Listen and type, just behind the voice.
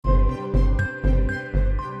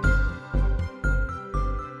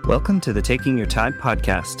Welcome to the Taking Your Time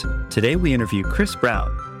podcast. Today we interview Chris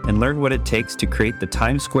Brown and learn what it takes to create the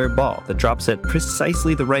Times Square ball that drops at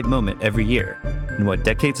precisely the right moment every year, and what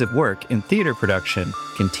decades of work in theater production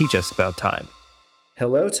can teach us about time.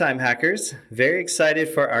 Hello, Time Hackers. Very excited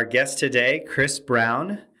for our guest today, Chris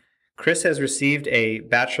Brown. Chris has received a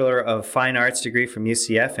Bachelor of Fine Arts degree from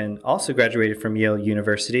UCF and also graduated from Yale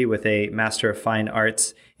University with a Master of Fine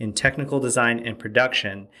Arts in Technical Design and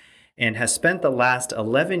Production, and has spent the last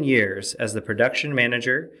 11 years as the production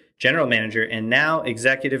manager, general manager, and now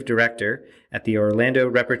executive director at the Orlando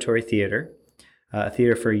Repertory Theater, a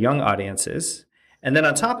theater for young audiences. And then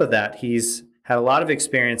on top of that, he's had a lot of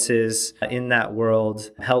experiences in that world,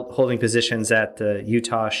 holding positions at the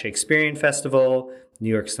Utah Shakespearean Festival, New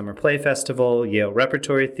York Summer Play Festival, Yale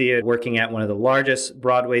Repertory Theater, working at one of the largest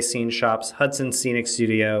Broadway scene shops, Hudson Scenic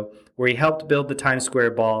Studio, where he helped build the Times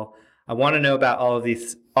Square Ball. I want to know about all of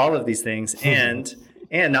these things, and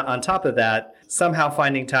on top of that, somehow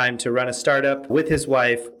finding time to run a startup with his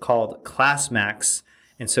wife called ClassMax.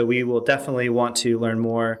 And so we will definitely want to learn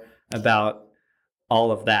more about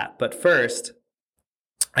all of that. But first,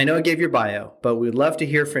 I know I gave your bio, but we'd love to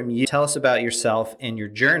hear from you. Tell us about yourself and your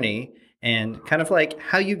journey and kind of like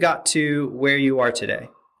how you got to where you are today.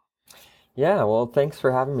 Yeah, well, thanks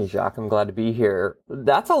for having me, Jacques. I'm glad to be here.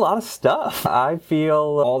 That's a lot of stuff. I feel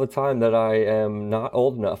all the time that I am not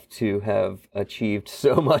old enough to have achieved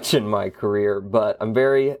so much in my career, but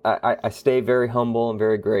I stay very humble and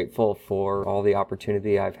very grateful for all the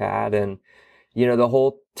opportunity I've had. And, the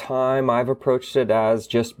whole time I've approached it as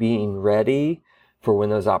just being ready for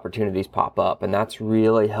when those opportunities pop up. And that's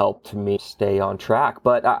really helped me stay on track.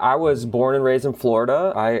 But I was born and raised in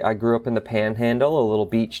Florida. I grew up in the Panhandle, a little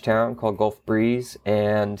beach town called Gulf Breeze,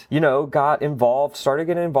 and, started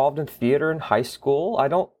getting involved in theater in high school. I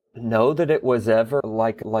don't know that it was ever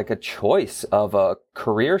like a choice of a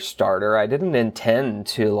career starter. I didn't intend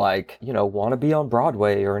to want to be on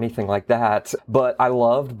Broadway or anything like that, but I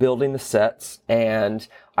loved building the sets, and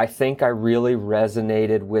I think I really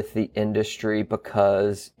resonated with the industry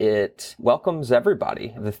because it welcomes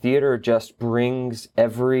everybody. The theater just brings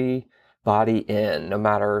everybody in, no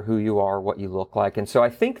matter who you are, what you look like. And so I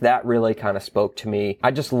think that really kind of spoke to me.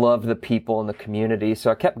 I just loved the people in the community. So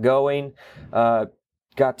I kept going,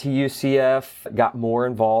 got to UCF, got more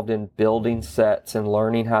involved in building sets and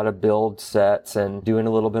learning how to build sets and doing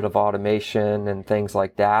a little bit of automation and things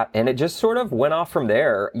like that. And it just sort of went off from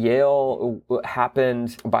there. Yale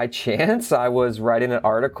happened by chance. I was writing an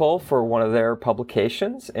article for one of their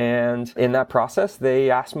publications, and in that process,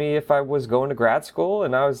 they asked me if I was going to grad school,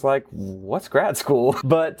 and I was like, what's grad school?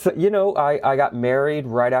 But, I got married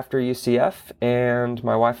right after UCF, and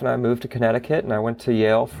my wife and I moved to Connecticut, and I went to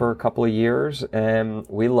Yale for a couple of years, and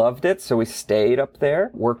we loved it, so we stayed up there,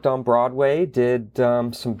 worked on Broadway, did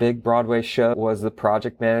some big Broadway shows, was the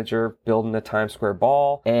project manager building the Times Square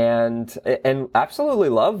Ball, and absolutely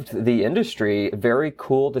loved the industry. Very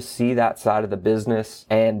cool to see that side of the business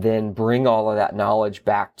and then bring all of that knowledge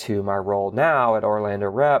back to my role now at Orlando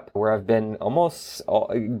Rep, where I've been almost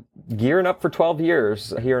gearing up for 12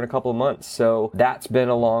 years here in a couple of months. So that's been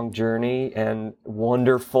a long journey and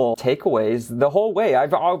wonderful takeaways the whole way.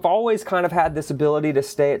 I've always kind of had this ability to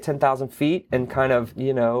stay at 10,000 feet and kind of,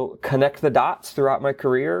 connect the dots throughout my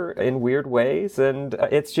career in weird ways. And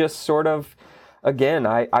it's just sort of, again,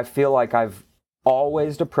 I feel like I've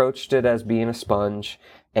always approached it as being a sponge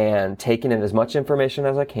and taking in as much information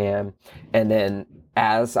as I can. And then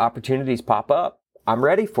as opportunities pop up, I'm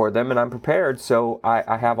ready for them and I'm prepared. So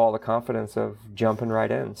I have all the confidence of jumping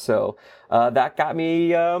right in. So that got me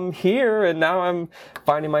here, and now I'm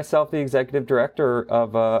finding myself the executive director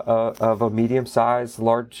of a medium-sized,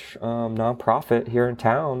 large nonprofit here in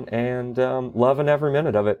town, and loving every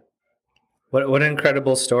minute of it. What an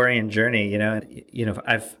incredible story and journey.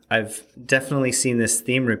 I've definitely seen this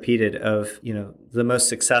theme repeated of the most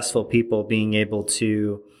successful people being able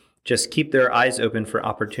to just keep their eyes open for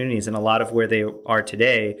opportunities. And a lot of where they are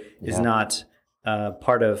today is not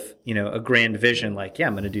part of, a grand vision, like,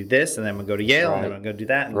 I'm going to do this, and then I'm going to go to Yale, and then I'm going to do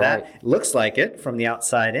that, and that. It looks like it from the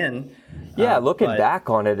outside in. Yeah, looking back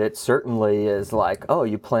on it, it certainly is like, oh,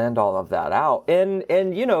 you planned all of that out. And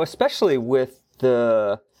especially with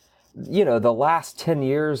the last 10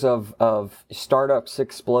 years of startups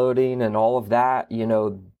exploding and all of that,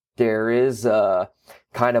 there is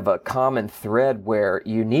kind of a common thread where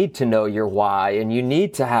you need to know your why, and you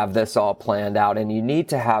need to have this all planned out, and you need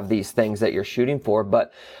to have these things that you're shooting for.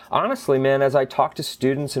 But honestly, man, as I talk to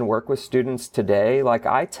students and work with students today,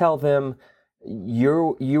 I tell them,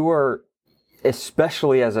 you are,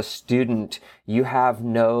 especially as a student, you have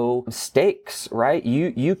no stakes, right?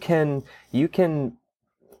 You can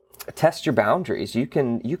test your boundaries. You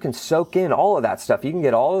can soak in all of that stuff. You can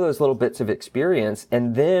get all of those little bits of experience.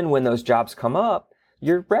 And then when those jobs come up,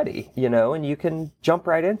 you're ready, and you can jump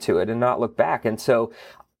right into it and not look back. And so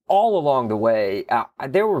all along the way,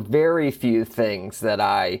 there were very few things that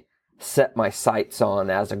I set my sights on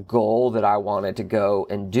as a goal that I wanted to go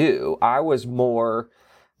and do. I was more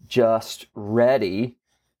just ready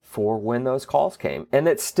for when those calls came. And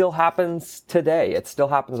it still happens today. It still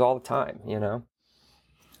happens all the time,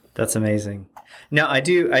 That's amazing. Now, I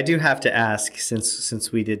do have to ask,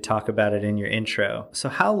 since we did talk about it in your intro. So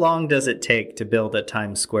how long does it take to build a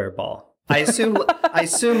Times Square ball? I assume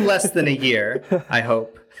less than a year, I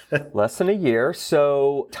hope. Less than a year.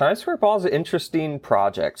 So Times Square Ball is an interesting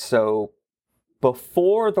project. So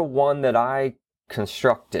before the one that I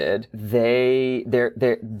constructed, the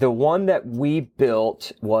one that we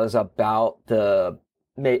built was about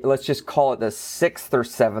let's just call it the 6th or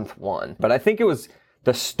 7th one. But I think it was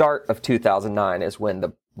the start of 2009 is when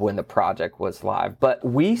the project was live. But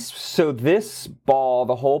so this ball,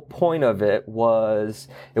 the whole point of it was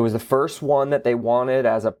the first one that they wanted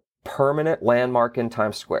as a permanent landmark in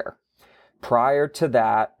Times Square. Prior to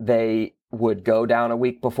that, they would go down a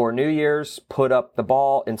week before New Year's, put up the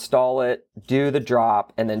ball, install it, do the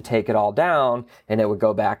drop, and then take it all down, and it would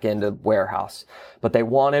go back into warehouse. But they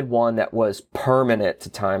wanted one that was permanent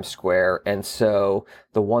to Times Square, and so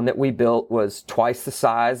the one that we built was twice the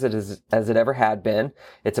size as it ever had been.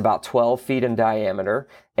 It's about 12 feet in diameter,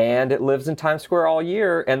 and it lives in Times Square all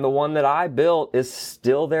year. And the one that I built is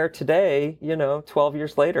still there today, 12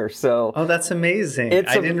 years later. So, oh, that's amazing.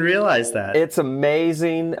 I didn't realize that. It's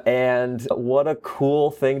amazing. And what a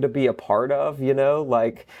cool thing to be a part of,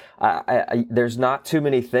 there's not too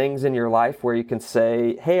many things in your life where you can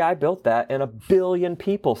say, hey, I built that, and 1 billion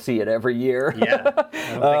people see it every year. Yeah,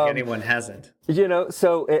 I don't think anyone hasn't.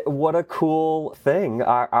 What a cool thing.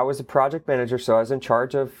 I was a project manager, so I was in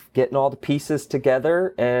charge of getting all the pieces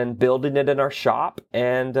together and building it in our shop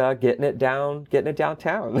and getting it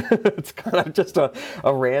downtown. It's kind of just a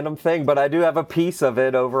random thing, but I do have a piece of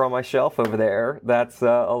it over on my shelf over there. That's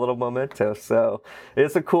a little memento. So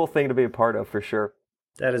it's a cool thing to be a part of for sure.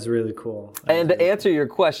 That is really cool. And to answer your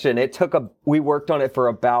question, we worked on it for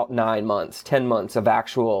about 10 months of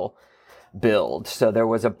actual build. So there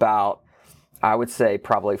was about, I would say,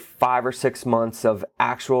 probably 5 or 6 months of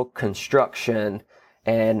actual construction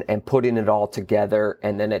and putting it all together.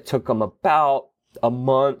 And then it took them about a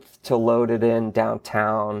month to load it in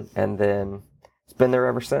downtown. And then it's been there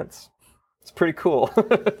ever since. It's pretty cool.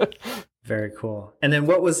 Very cool. And then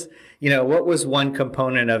what was one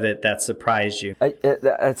component of it that surprised you?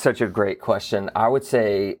 That's such a great question. I would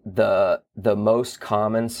say the most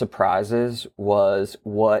common surprises was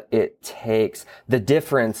what it takes. The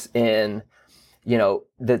difference in,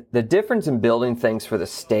 the difference in building things for the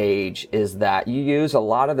stage is that you use a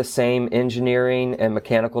lot of the same engineering and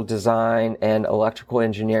mechanical design and electrical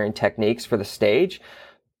engineering techniques for the stage.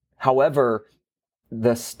 However,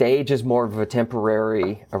 the stage is more of a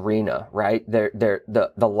temporary arena, right? The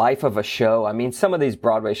life of a show. I mean, some of these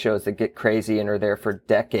Broadway shows that get crazy and are there for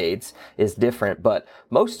decades is different, but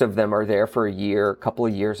most of them are there for a year, a couple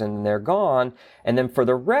of years, and they're gone. And then for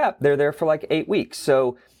the rep, they're there for like 8 weeks.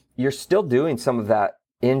 So you're still doing some of that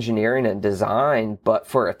engineering and design, but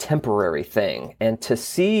for a temporary thing. And to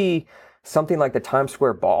see something like the Times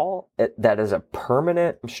Square Ball that is a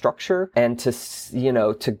permanent structure, and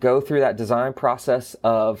to go through that design process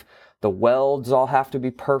of the welds all have to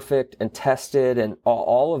be perfect and tested, and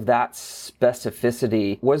all of that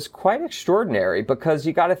specificity was quite extraordinary, because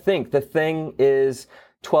you got to think the thing is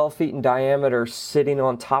 12 feet in diameter, sitting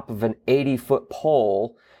on top of an 80-foot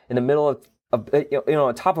pole in the middle of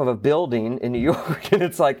on top of a building in New York, and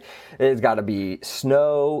it's got to be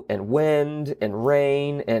snow and wind and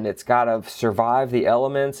rain, and it's got to survive the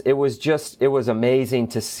elements. It was amazing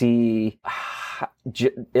to see.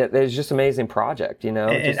 It's just an amazing project, And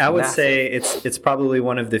I would say it's probably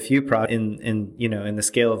one of the few in the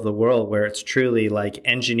scale of the world where it's truly like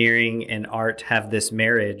engineering and art have this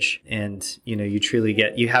marriage, and you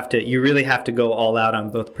really have to go all out on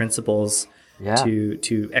both principles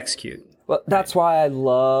to execute. Well, that's why I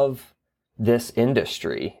love this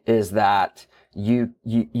industry, is that you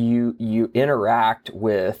interact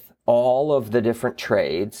with all of the different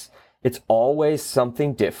trades. It's always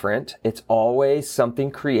something different. It's always something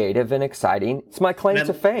creative and exciting. It's my claim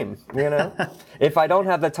to fame, If I don't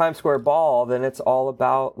have the Times Square Ball, then it's all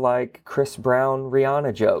about like Chris Brown,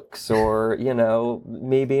 Rihanna jokes, or,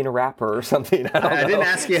 me being a rapper or something. I didn't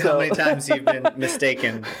ask you how many times you've been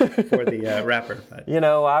mistaken for the rapper. But.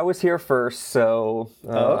 I was here first, so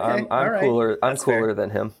okay. I'm cooler. I'm cooler than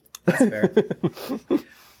him. That's fair.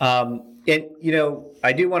 And,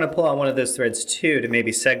 I do want to pull on one of those threads too to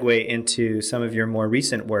maybe segue into some of your more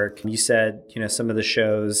recent work. You said, some of the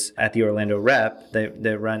shows at the Orlando Rep,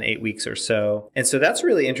 they run 8 weeks or so. And so that's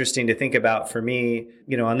really interesting to think about for me.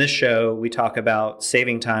 On this show, we talk about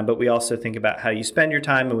saving time, but we also think about how you spend your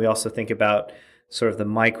time. And we also think about sort of the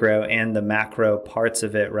micro and the macro parts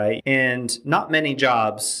of it, right? And not many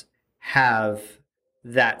jobs have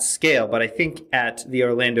that scale. But I think at the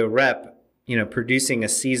Orlando Rep, producing a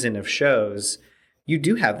season of shows, you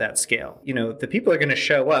do have that scale. The people are going to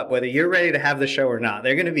show up, whether you're ready to have the show or not.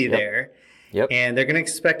 They're going to be there. Yep. And they're going to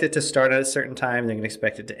expect it to start at a certain time. They're going to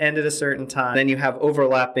expect it to end at a certain time. Then you have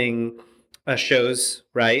overlapping shows,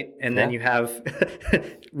 right? And then you have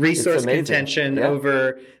resource contention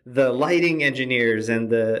over the lighting engineers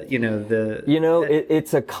and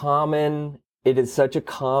it is such a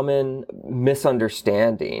common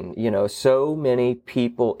misunderstanding. So many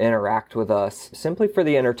people interact with us simply for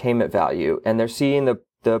the entertainment value, and they're seeing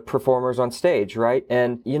the performers on stage, right?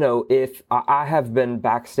 And, if I have been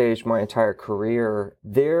backstage my entire career,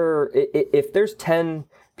 if there's 10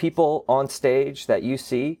 people on stage that you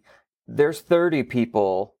see, there's 30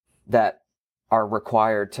 people that are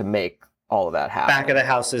required to make all of that happen. Back of the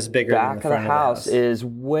house is bigger than the front of the house. Back of the house is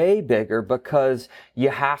way bigger because you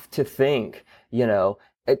have to think,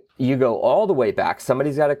 you go all the way back.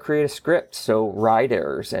 Somebody's got to create a script. So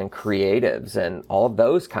writers and creatives and all of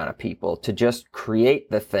those kind of people to just create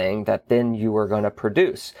the thing that then you are going to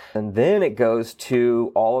produce. And then it goes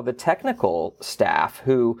to all of the technical staff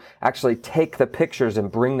who actually take the pictures and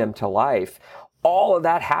bring them to life. All of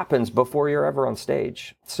that happens before you're ever on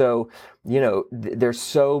stage. So, there's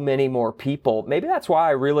so many more people. Maybe that's why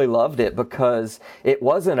I really loved it, because it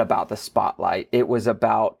wasn't about the spotlight. It was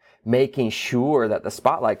about making sure that the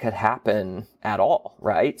spotlight could happen at all,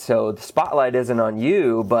 right? So the spotlight isn't on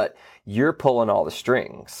you, but you're pulling all the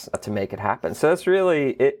strings to make it happen. So it's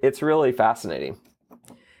really fascinating.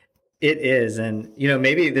 It is. And,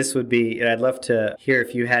 maybe this would be, I'd love to hear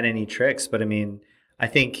if you had any tricks, but I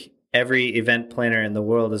think every event planner in the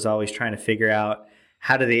world is always trying to figure out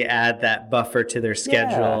how do they add that buffer to their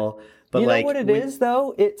schedule. Yeah. But you know what it is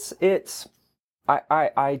though?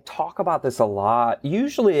 I talk about this a lot.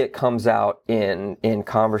 Usually it comes out in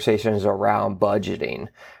conversations around budgeting,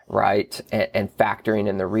 right? And factoring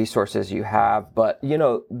in the resources you have. But,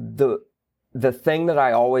 the thing that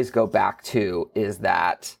I always go back to is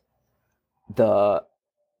that the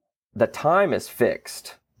time is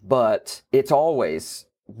fixed, but it's always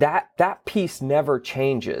that piece never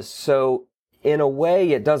changes. So in a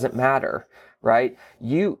way, it doesn't matter, right?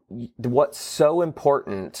 What's so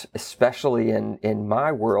important, especially in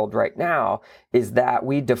my world right now, is that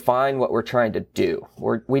we define what we're trying to do.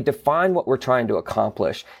 We define what we're trying to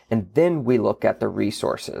accomplish, and then we look at the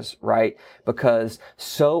resources, right? Because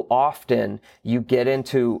so often you get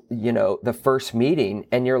into, the first meeting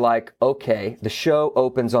and you're like, okay, the show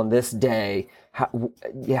opens on this day. How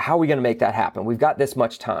are we going to make that happen? We've got this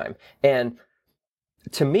much time. And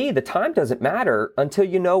to me, the time doesn't matter until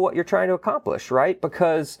you know what you're trying to accomplish, right?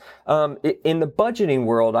 Because in the budgeting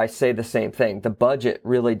world, I say the same thing. The budget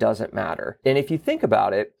really doesn't matter. And if you think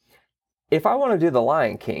about it, if I want to do The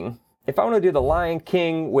Lion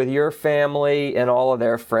King with your family and all of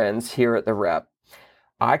their friends here at the Rep,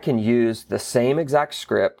 I can use the same exact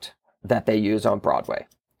script that they use on Broadway.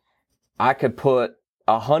 I could put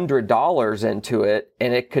 $100 into it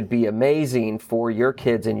and it could be amazing for your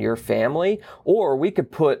kids and your family, or we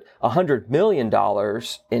could put $100 million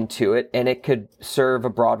into it and it could serve a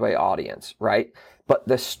Broadway audience, right? But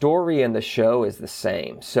the story and the show is the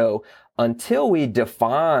same. So until we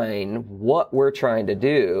define what we're trying to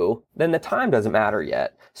do, then the time doesn't matter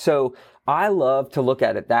yet. So I love to look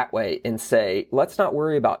at it that way and say, let's not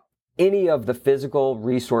worry about any of the physical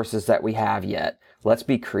resources that we have yet. Let's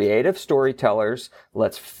be creative storytellers.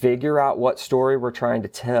 Let's figure out what story we're trying to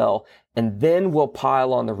tell, and then we'll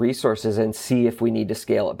pile on the resources and see if we need to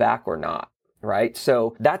scale it back or not, right?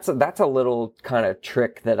 So that's a little kind of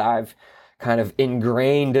trick that I've kind of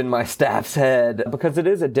ingrained in my staff's head, because it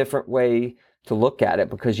is a different way to look at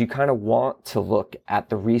it, because you kind of want to look at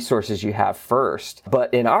the resources you have first.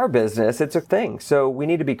 But in our business, it's a thing. So we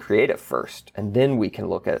need to be creative first, and then we can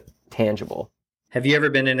look at tangible. Have you ever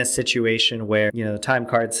been in a situation where, the time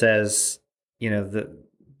card says,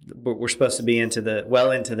 we're supposed to be into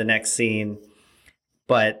the next scene,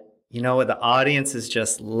 but the audience is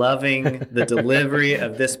just loving the delivery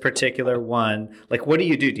of this particular one? Like, what do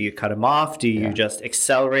you do? Do you cut them off? Do you just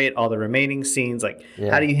accelerate all the remaining scenes? Like,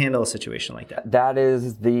 how do you handle a situation like that? That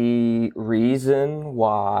is the reason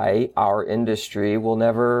why our industry will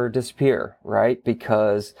never disappear, right?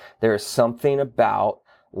 Because there's something about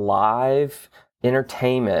live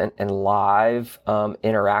entertainment and live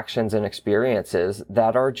interactions and experiences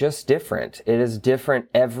that are just different. It is different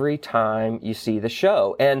every time you see the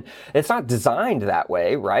show. And it's not designed that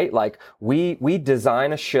way, right? Like we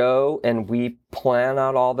design a show and we plan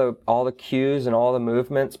out all the cues and all the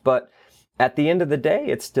movements, but at the end of the day,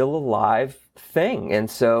 it's still a live thing. And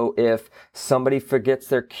so if somebody forgets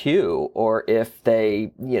their cue, or if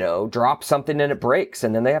they, drop something and it breaks,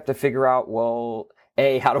 and then they have to figure out, well,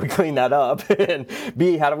 A, how do we clean that up? And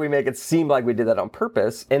B, how do we make it seem like we did that on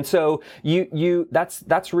purpose? And so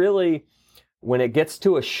that's really, when it gets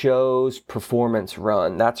to a show's performance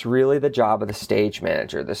run, that's really the job of the stage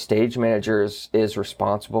manager. The stage manager is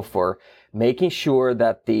responsible for making sure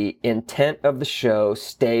that the intent of the show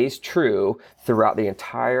stays true throughout the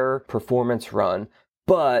entire performance run,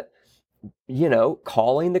 but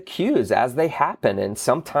calling the cues as they happen. And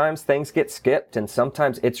sometimes things get skipped, and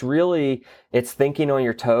sometimes it's thinking on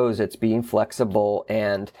your toes. It's being flexible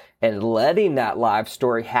and letting that live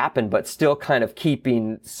story happen, but still kind of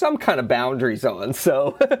keeping some kind of boundaries on.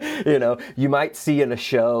 So, you might see in a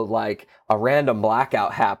show like a random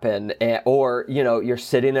blackout happen, or, you're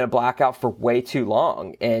sitting in a blackout for way too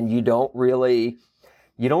long and you don't really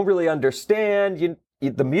understand.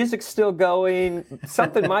 The music's still going.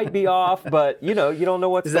 Something might be off, but you don't know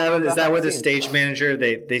what's going on. Is that where the stage manager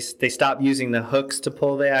they stop using the hooks to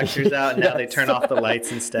pull the actors out, and now they turn off the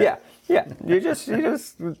lights instead? Yeah. You just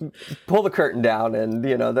pull the curtain down, and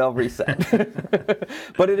they'll reset.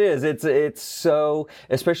 But it's so,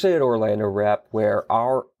 especially at Orlando Rep, where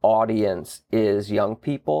our audience is young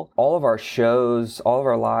people. All of our shows, all of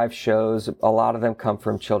our live shows, a lot of them come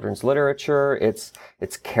from children's literature. It's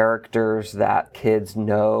characters that kids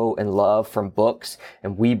know and love from books,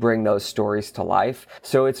 and we bring those stories to life.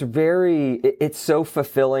 So it's so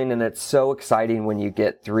fulfilling, and it's so exciting when you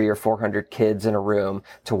get 300 or 400 kids in a room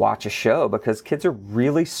to watch a show, because kids are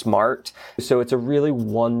really smart. So it's a really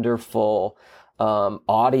wonderful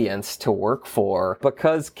audience to work for,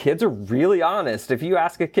 because kids are really honest. If you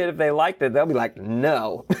ask a kid if they liked it, they'll be like,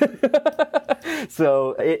 no.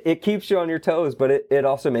 So it keeps you on your toes, but it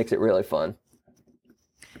also makes it really fun.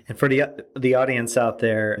 And for the audience out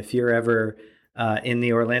there, if you're ever in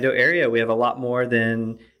the Orlando area, we have a lot more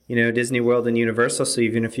than Disney World and Universal. So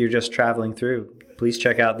even if you're just traveling through, please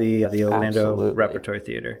check out the Orlando Repertory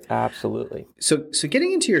Theater. Absolutely. So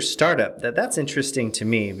getting into your startup, that's interesting to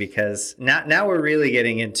me, because now we're really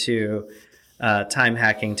getting into time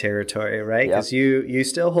hacking territory, right? Because you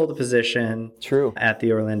still hold a position at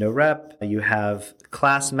the Orlando Rep. You have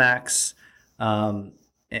ClassMax,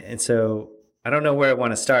 and so I don't know where I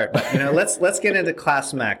want to start, but let's get into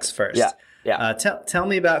ClassMax first. Yeah. Tell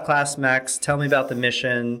me about ClassMax. Tell me about the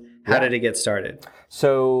mission. How did it get started?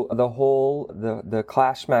 So the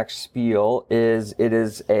ClassMax spiel is, it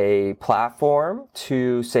is a platform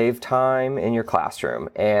to save time in your classroom.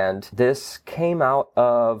 And this came out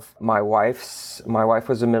of my wife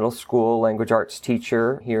was a middle school language arts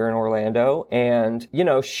teacher here in Orlando. And,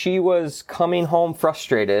 she was coming home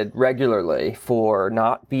frustrated regularly for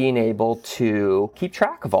not being able to keep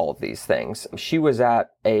track of all of these things. She was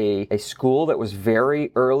at a school that was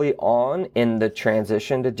very early on in the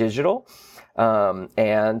transition to digital.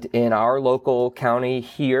 And in our local county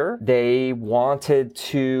here, they wanted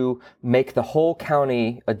to make the whole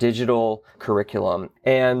county a digital curriculum.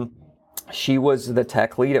 And she was the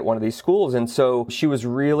tech lead at one of these schools. And so she was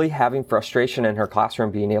really having frustration in her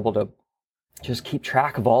classroom, being able to just keep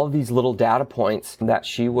track of all of these little data points that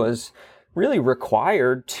she was really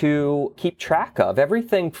required to keep track of.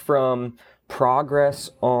 Everything from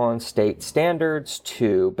progress on state standards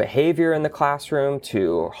to behavior in the classroom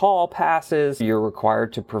to hall passes. You're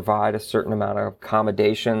required to provide a certain amount of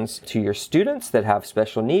accommodations to your students that have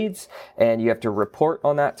special needs, and you have to report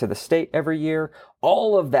on that to the state every year.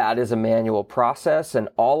 All of that is a manual process, and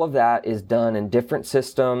all of that is done in different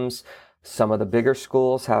systems. Some of the bigger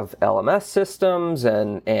schools have LMS systems,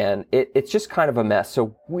 and it's just kind of a mess.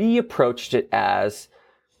 So we approached it as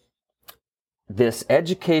this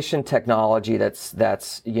education technology that's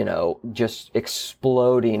just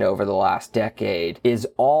exploding over the last decade is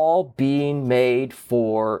all being made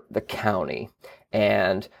for the county.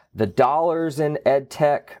 And the dollars in ed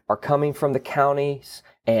tech are coming from the counties,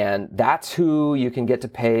 and that's who you can get to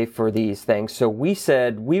pay for these things. So we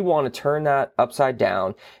said we want to turn that upside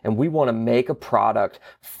down, and we want to make a product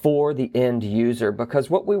for the end user, because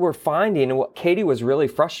what we were finding and what Katie was really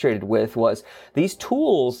frustrated with was these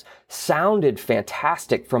tools sounded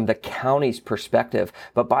fantastic from the county's perspective.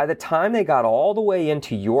 But by the time they got all the way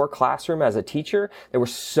into your classroom as a teacher, they were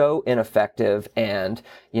so ineffective. And,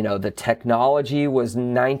 the technology was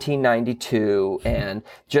 1992 and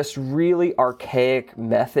just really archaic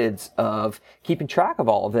methods of keeping track of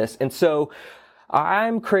all of this. And so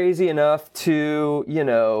I'm crazy enough to,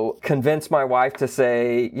 convince my wife to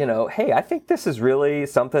say, hey, I think this is really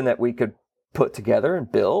something that we could put together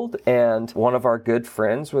and build. And one of our good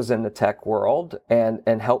friends was in the tech world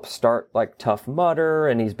and helped start like Tough Mudder.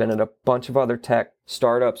 And he's been in a bunch of other tech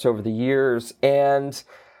startups over the years. And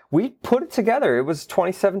we put it together. It was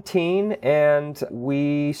 2017, and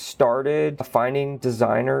we started finding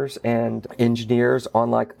designers and engineers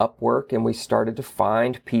on like Upwork, and we started to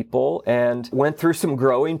find people and went through some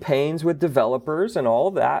growing pains with developers and all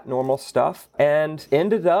of that normal stuff, and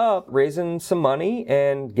ended up raising some money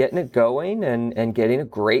and getting it going and getting a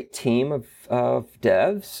great team of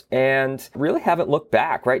devs, and really haven't looked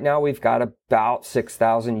back. Right now we've got about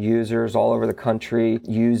 6,000 users all over the country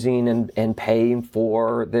using and paying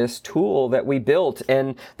for this tool that we built.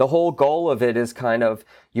 And the whole goal of it is kind of,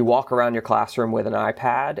 you walk around your classroom with an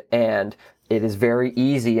iPad, and it is very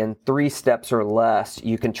easy. In 3 steps or less,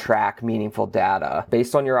 you can track meaningful data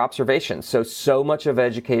based on your observations. So much of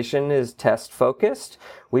education is test focused.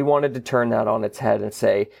 We wanted to turn that on its head and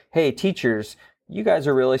say, hey, teachers, you guys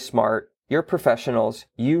are really smart. You're professionals.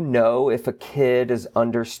 You know if a kid is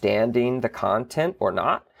understanding the content or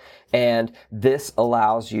not. And this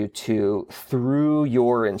allows you to, through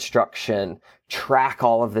your instruction, track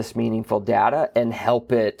all of this meaningful data and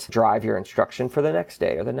help it drive your instruction for the next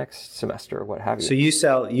day or the next semester or what have you.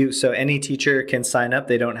 So any teacher can sign up.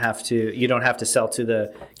 You don't have to sell to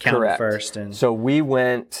the county first. And so we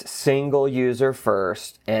went single user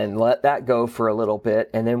first and let that go for a little bit.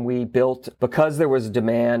 And then we built, because there was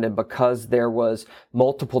demand and because there was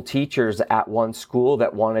multiple teachers at one school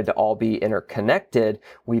that wanted to all be interconnected,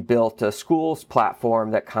 we built a schools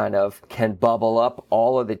platform that kind of can bubble up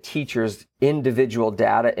all of the teachers' individual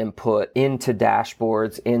data input into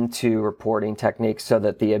dashboards, into reporting techniques, so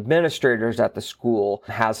that the administrators at the school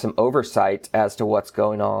has some oversight as to what's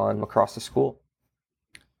going on across the school.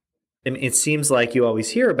 It seems like you always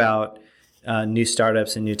hear about new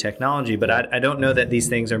startups and new technology, but I don't know that these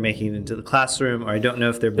things are making it into the classroom, or I don't know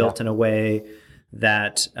if they're built in a way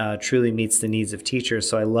that truly meets the needs of teachers.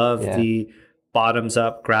 So I love the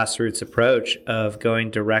bottoms-up grassroots approach of going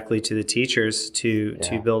directly to the teachers to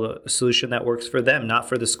build a solution that works for them, not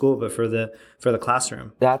for the school, but for the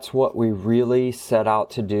classroom. That's what we really set out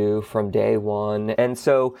to do from day one. And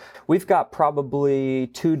so we've got probably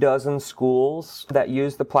 24 schools that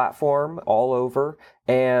use the platform all over,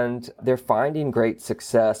 and they're finding great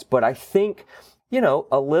success. But I think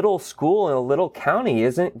a little school in a little county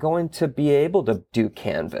isn't going to be able to do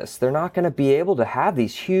Canvas. They're not going to be able to have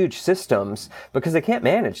these huge systems because they can't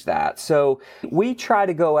manage that. So we try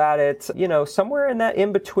to go at it, somewhere in that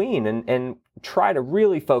in between and try to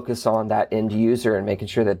really focus on that end user and making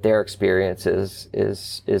sure that their experience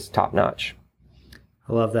is top notch.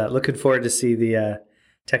 I love that. Looking forward to see the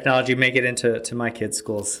technology make it into my kids'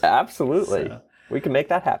 schools. Absolutely. So we can make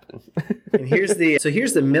that happen. And here's the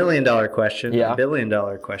 $1 million question, $1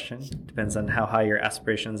 billion question. Depends on how high your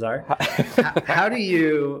aspirations are. How do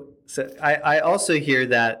you? So I also hear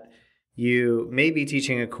that you may be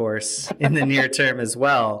teaching a course in the near term as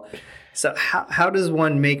well. So how does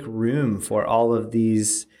one make room for all of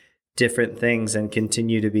these different things and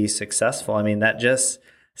continue to be successful? I mean, that just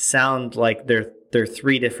sound like they're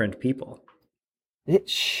 3 different people. It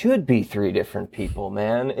should be 3 different people,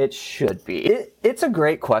 man. It should be. It's a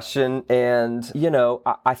great question. And,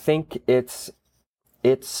 I think it's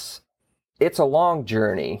a long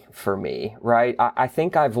journey for me, right? I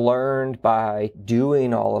think I've learned by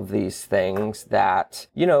doing all of these things that,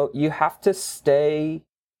 you have to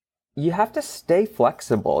stay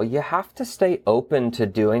flexible. You have to stay open to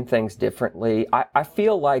doing things differently. I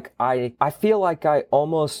feel like I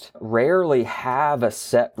almost rarely have a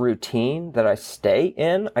set routine that I stay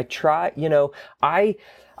in. I try,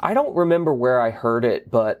 I don't remember where I heard it,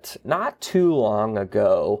 but not too long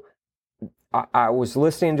ago, I was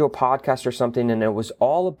listening to a podcast or something, and it was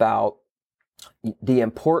all about the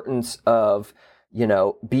importance of,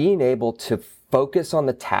 being able to focus on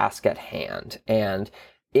the task at hand. And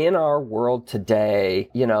in our world today,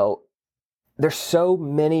 there's so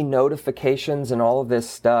many notifications and all of this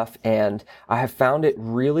stuff. And I have found it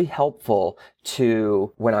really helpful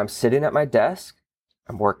to, when I'm sitting at my desk,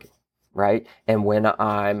 I'm working, right? And when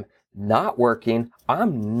I'm not working,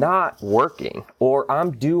 I'm not working, or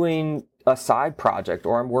I'm doing a side project,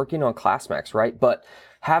 or I'm working on ClassMax, right? But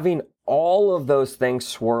having all of those things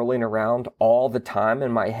swirling around all the time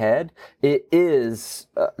in my head, it is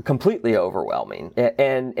completely overwhelming.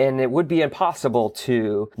 And it would be impossible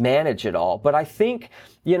to manage it all. But I think,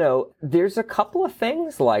 you know, there's a couple of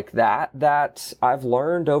things like that I've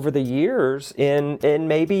learned over the years, and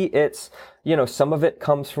maybe it's, you know, some of it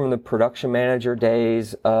comes from the production manager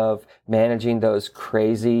days of managing those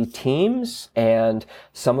crazy teams, and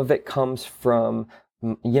some of it comes from,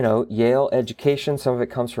 you know, Yale education. Some of it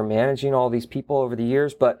comes from managing all these people over the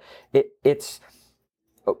years. But it's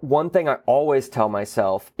one thing I always tell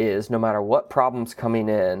myself is, no matter what problem's coming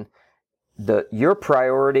in, your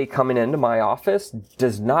priority coming into my office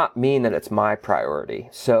does not mean that it's my priority.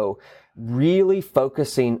 So really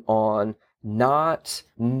focusing on not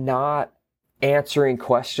answering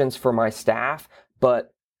questions for my staff,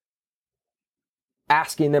 but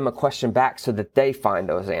asking them a question back so that they find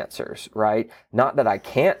those answers, right? Not that I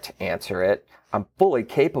can't answer it. I'm fully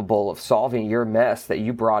capable of solving your mess that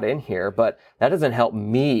you brought in here, but that doesn't help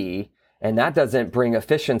me, and that doesn't bring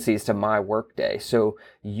efficiencies to my workday. So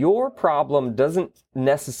your problem doesn't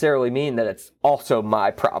necessarily mean that it's also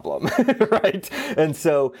my problem, right? And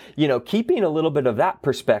so, you know, keeping a little bit of that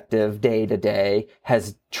perspective day to day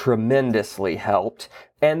has tremendously helped.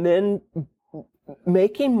 And then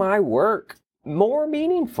making my work more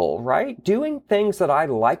meaningful, right? Doing things that I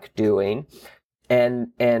like doing.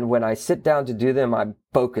 And when I sit down to do them, I'm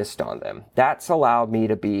focused on them. That's allowed me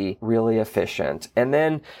to be really efficient. And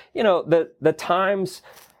then, you know, the times,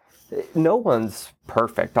 no one's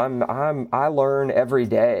perfect. I learn every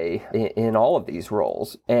day in all of these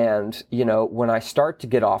roles. And, you know, when I start to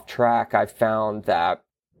get off track, I found that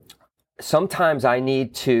sometimes I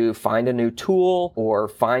need to find a new tool or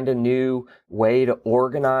find a new way to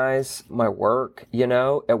organize my work, you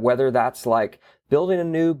know, whether that's like building a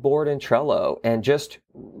new board in Trello and just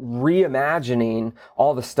reimagining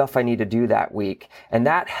all the stuff I need to do that week. And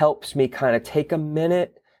that helps me kind of take a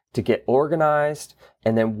minute to get organized.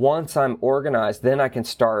 And then once I'm organized, then I can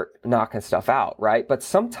start knocking stuff out, right? But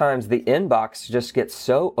sometimes the inbox just gets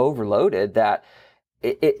so overloaded that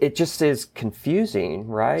it just is confusing,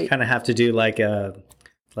 right? You kind of have to do like a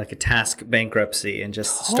task bankruptcy and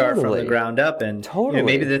just start from the ground up. And you know,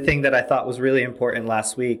 maybe the thing that I thought was really important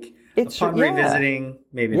last week, upon revisiting,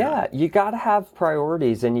 maybe not. Yeah, you got to have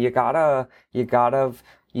priorities, and you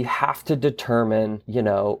have to determine, you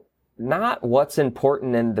know, not what's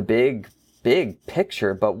important in the big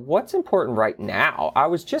picture, but what's important right now. I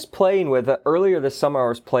was just playing with earlier this summer. I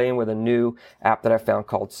was playing with a new app that I found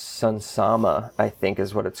called Sunsama, I think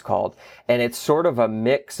is what it's called, and it's sort of a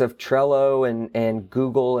mix of Trello and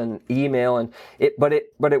Google and email, but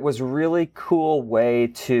it was a really cool way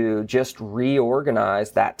to just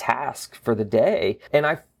reorganize that task for the day. And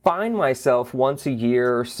I find myself once a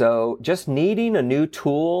year or so just needing a new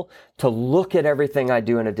tool to look at everything I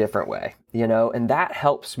do in a different way, you know, and that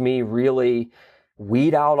helps me really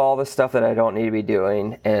weed out all the stuff that I don't need to be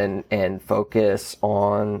doing and focus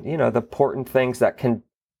on, you know, the important things that can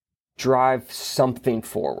drive something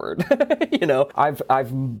forward. You know,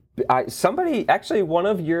 somebody, actually one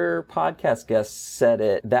of your podcast guests said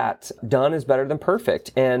it, that done is better than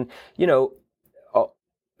perfect. And, you know,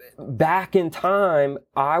 back in time,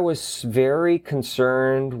 I was very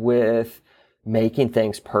concerned with making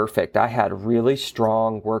things perfect. I had really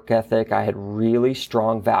strong work ethic. I had really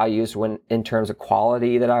strong values in terms of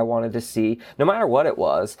quality that I wanted to see, no matter what it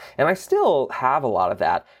was. And I still have a lot of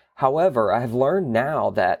that. However, I have learned now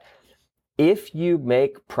that if you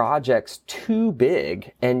make projects too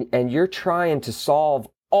big and you're trying to solve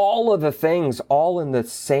all of the things all in the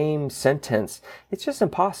same sentence, it's just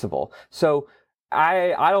impossible. So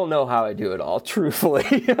I don't know how I do it all,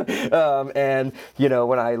 truthfully. And, you know,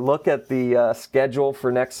 when I look at the schedule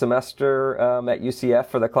for next semester at UCF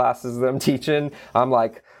for the classes that I'm teaching, I'm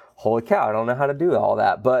like, holy cow, I don't know how to do all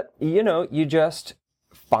that. But, you know, you just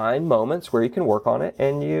find moments where you can work on it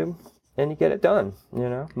and you get it done, you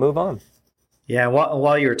know, move on. Yeah,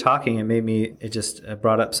 while you were talking, it just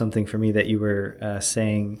brought up something for me that you were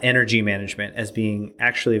saying energy management as being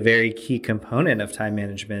actually a very key component of time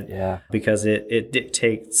management. Yeah. Because it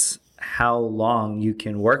dictates how long you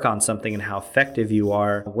can work on something and how effective you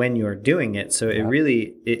are when you're doing it. So it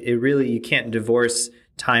really, you can't divorce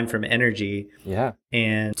time from energy. Yeah.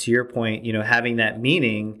 And to your point, you know, having that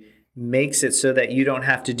meaning makes it so that you don't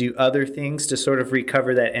have to do other things to sort of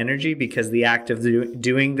recover that energy, because the act of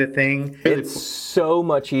doing the thing. It's so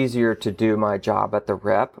much easier to do my job at the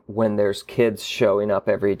rep when there's kids showing up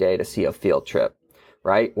every day to see a field trip,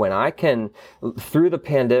 right? When I can, through the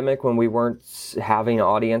pandemic, when we weren't having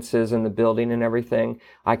audiences in the building and everything,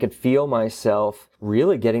 I could feel myself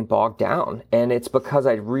really getting bogged down. And it's because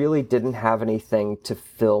I really didn't have anything to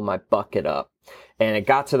fill my bucket up. And it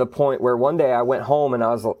got to the point where one day I went home and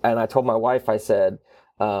I told my wife, I said,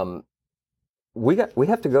 we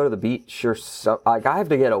have to go to the beach or so, like I have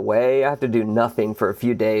to get away. I have to do nothing for a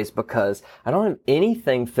few days because I don't have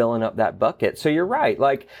anything filling up that bucket. So you're right.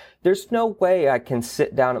 Like there's no way I can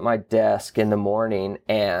sit down at my desk in the morning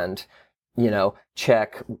and,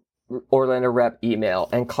 check Orlando Rep email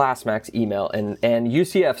and ClassMax email and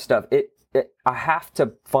UCF stuff. I have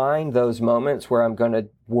to find those moments where I'm going to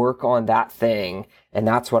work on that thing. And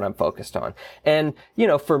that's what I'm focused on. And,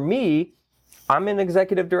 for me, I'm an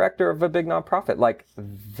executive director of a big nonprofit. Like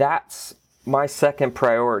that's my second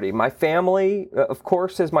priority. My family, of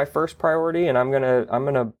course, is my first priority, and I'm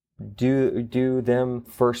gonna do them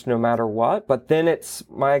first no matter what. But then it's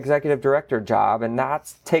my executive director job, and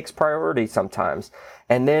that takes priority sometimes.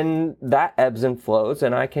 And then that ebbs and flows,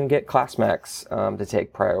 and I can get ClassMax to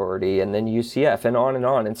take priority, and then UCF, and on and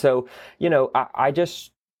on. And so, I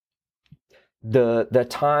just. The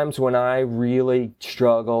times when I really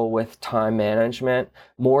struggle with time management,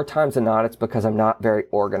 more times than not, it's because I'm not very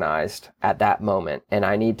organized at that moment. And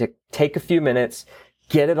I need to take a few minutes,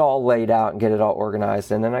 get it all laid out and get it all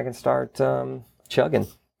organized. And then I can start chugging,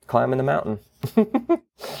 climbing the mountain.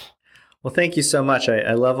 Well, thank you so much.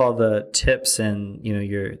 I love all the tips and,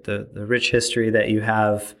 the rich history that you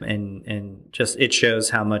have and just it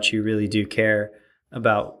shows how much you really do care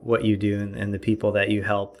about what you do and the people that you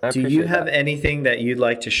help. Do you have anything that you'd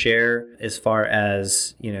like to share as far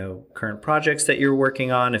as, current projects that you're working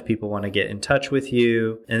on, if people want to get in touch with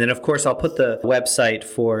you? And then, of course, I'll put the website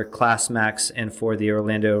for ClassMax and for the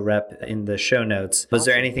Orlando Rep in the show notes. Was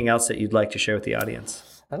there anything else that you'd like to share with the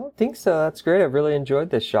audience? I don't think so. That's great. I've really enjoyed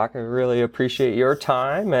this, Jacques. I really appreciate your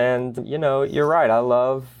time. And, you're right. I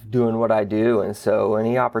love doing what I do. And so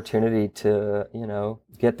any opportunity to,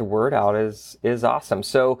 get the word out is awesome.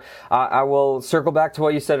 So I will circle back to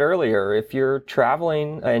what you said earlier. If you're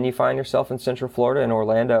traveling and you find yourself in Central Florida and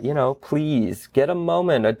Orlando, please get a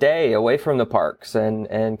moment, a day away from the parks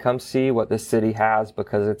and come see what this city has,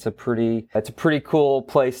 because it's a pretty cool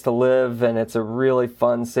place to live, and it's a really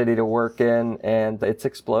fun city to work in, and it's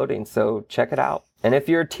exploding. So check it out. And if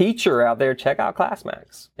you're a teacher out there, check out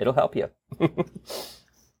ClassMax. It'll help you.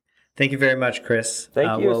 Thank you very much, Chris.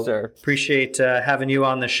 Thank you, sir. Appreciate having you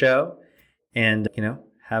on the show, and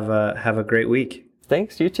have a great week.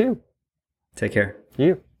 Thanks. You too. Take care.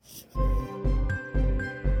 You.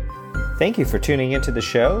 Thank you for tuning into the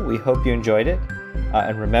show. We hope you enjoyed it.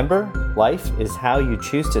 And remember, life is how you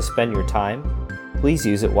choose to spend your time. Please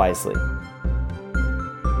use it wisely.